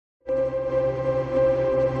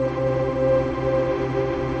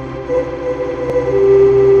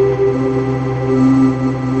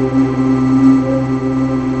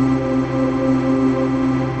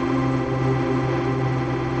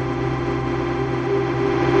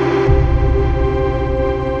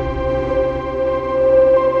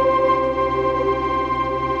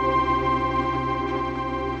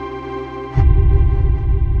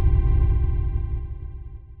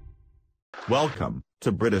Welcome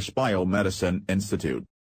to British Biomedicine Institute.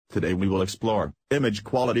 Today we will explore image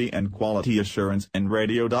quality and quality assurance in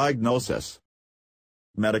radiodiagnosis.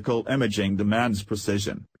 Medical imaging demands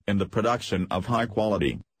precision in the production of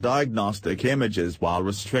high-quality diagnostic images while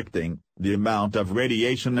restricting the amount of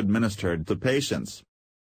radiation administered to patients.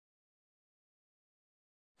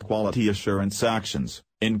 Quality assurance actions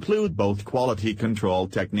include both quality control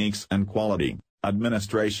techniques and quality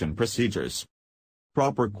administration procedures.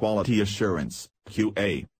 Proper quality assurance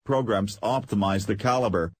 (QA) programs optimize the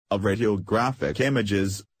caliber of radiographic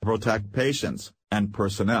images, protect patients and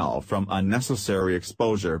personnel from unnecessary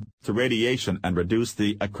exposure to radiation, and reduce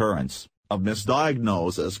the occurrence of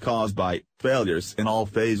misdiagnosis caused by failures in all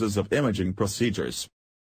phases of imaging procedures.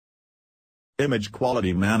 Image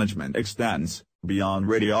quality management extends beyond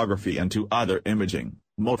radiography into other imaging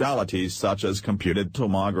modalities such as computed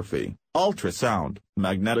tomography, ultrasound,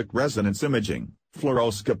 magnetic resonance imaging,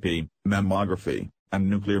 fluoroscopy, mammography, and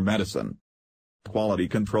nuclear medicine. Quality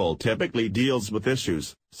control typically deals with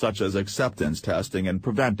issues such as acceptance testing and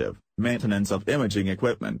preventive maintenance of imaging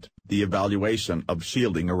equipment, the evaluation of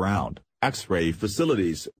shielding around X-ray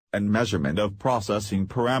facilities, and measurement of processing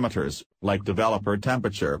parameters like developer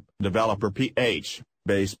temperature, developer pH,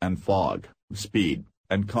 base and fog, speed,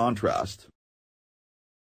 and contrast.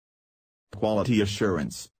 Quality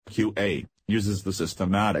assurance (QA) uses the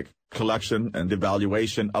systematic collection and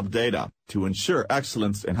evaluation of data to ensure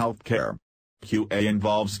excellence in healthcare. QA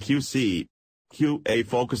involves QC. QA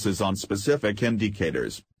focuses on specific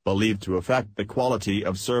indicators believed to affect the quality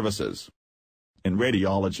of services. In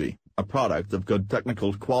radiology, a product of good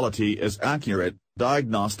technical quality is accurate,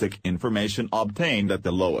 diagnostic information obtained at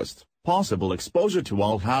the lowest possible exposure to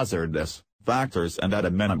all hazardous factors and at a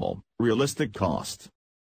minimal, realistic cost.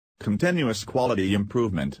 Continuous quality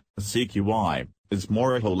improvement (CQI) is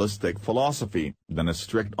more a holistic philosophy than a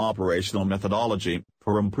strict operational methodology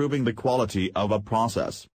for improving the quality of a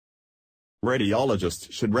process.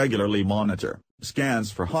 Radiologists should regularly monitor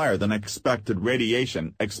scans for higher than expected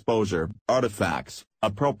radiation exposure artifacts,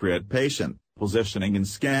 appropriate patient positioning in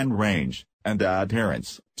scan range, and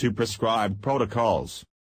adherence to prescribed protocols.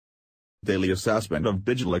 Daily assessment of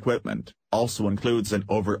digital equipment also includes an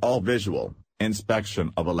overall visual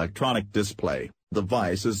inspection of electronic display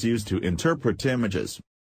devices used to interpret images.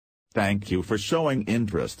 Thank you for showing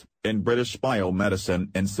interest in British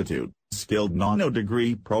Biomedicine Institute Skilled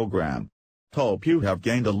Nano-Degree Program. Hope you have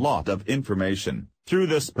gained a lot of information through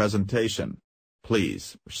this presentation.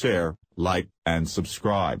 Please share, like, and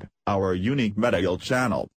subscribe our unique medical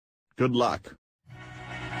channel. Good luck.